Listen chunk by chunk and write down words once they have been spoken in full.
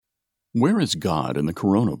Where is God in the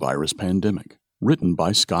Coronavirus Pandemic? Written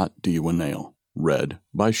by Scott D. Winnail. Read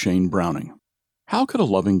by Shane Browning. How could a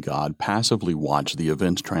loving God passively watch the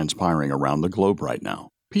events transpiring around the globe right now?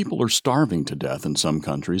 People are starving to death in some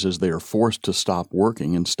countries as they are forced to stop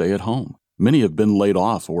working and stay at home. Many have been laid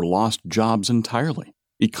off or lost jobs entirely.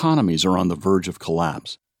 Economies are on the verge of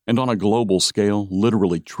collapse. And on a global scale,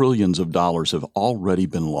 literally trillions of dollars have already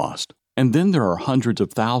been lost. And then there are hundreds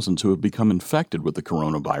of thousands who have become infected with the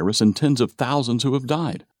coronavirus and tens of thousands who have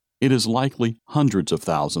died. It is likely hundreds of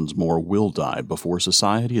thousands more will die before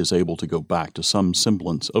society is able to go back to some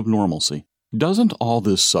semblance of normalcy. Doesn't all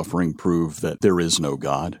this suffering prove that there is no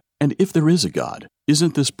God? And if there is a God,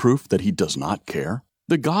 isn't this proof that He does not care?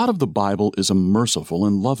 The God of the Bible is a merciful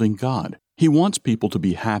and loving God. He wants people to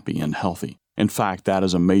be happy and healthy. In fact, that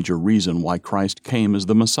is a major reason why Christ came as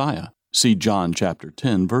the Messiah. See John chapter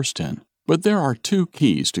 10, verse 10. But there are two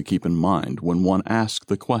keys to keep in mind when one asks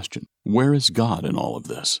the question, where is God in all of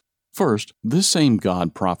this? First, this same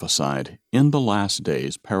God prophesied, in the last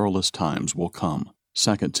days perilous times will come.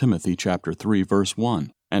 2 Timothy chapter 3, verse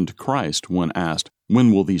 1. And Christ, when asked,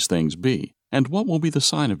 when will these things be? And what will be the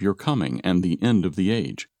sign of your coming and the end of the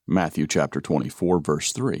age? Matthew chapter 24,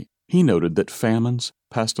 verse 3. He noted that famines,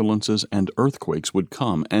 pestilences, and earthquakes would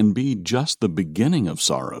come and be just the beginning of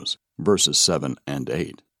sorrows, verses 7 and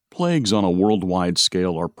 8. Plagues on a worldwide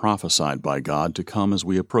scale are prophesied by God to come as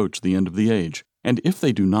we approach the end of the age. And if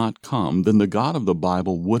they do not come, then the God of the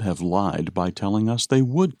Bible would have lied by telling us they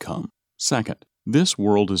would come. Second, this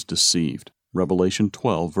world is deceived, Revelation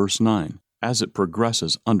 12, verse 9, as it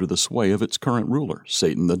progresses under the sway of its current ruler,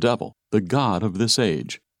 Satan the devil, the God of this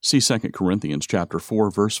age. See 2 Corinthians chapter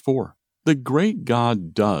 4, verse 4. The great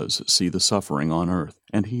God does see the suffering on earth,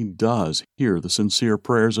 and He does hear the sincere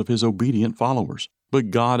prayers of His obedient followers. But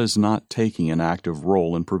God is not taking an active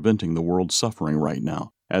role in preventing the world's suffering right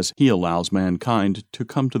now, as He allows mankind to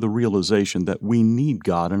come to the realization that we need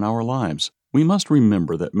God in our lives. We must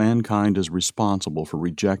remember that mankind is responsible for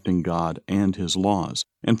rejecting God and His laws,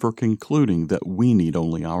 and for concluding that we need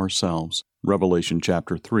only ourselves. Revelation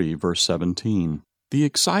chapter 3, verse 17. The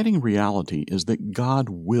exciting reality is that God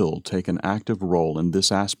will take an active role in this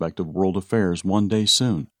aspect of world affairs one day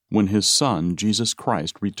soon, when His Son, Jesus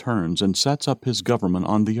Christ, returns and sets up His government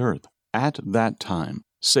on the earth. At that time,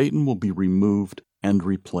 Satan will be removed and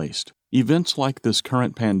replaced. Events like this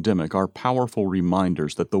current pandemic are powerful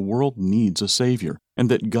reminders that the world needs a Savior and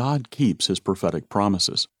that God keeps His prophetic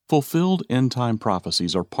promises. Fulfilled end-time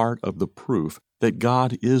prophecies are part of the proof that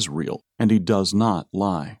God is real and He does not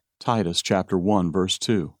lie. Titus chapter 1, verse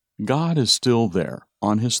 2. God is still there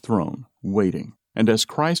on His throne, waiting. And as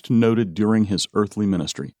Christ noted during His earthly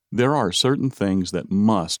ministry, there are certain things that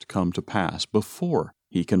must come to pass before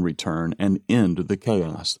He can return and end the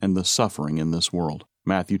chaos and the suffering in this world.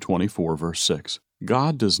 Matthew 24, verse 6.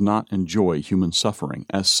 God does not enjoy human suffering,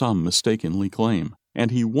 as some mistakenly claim,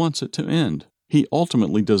 and He wants it to end. He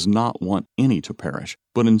ultimately does not want any to perish,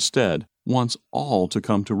 but instead wants all to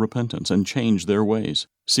come to repentance and change their ways.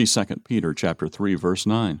 See 2 Peter chapter 3, verse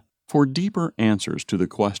 9. For deeper answers to the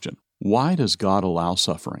question, why does God allow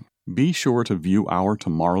suffering? Be sure to view our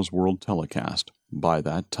Tomorrow's World telecast by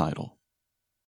that title.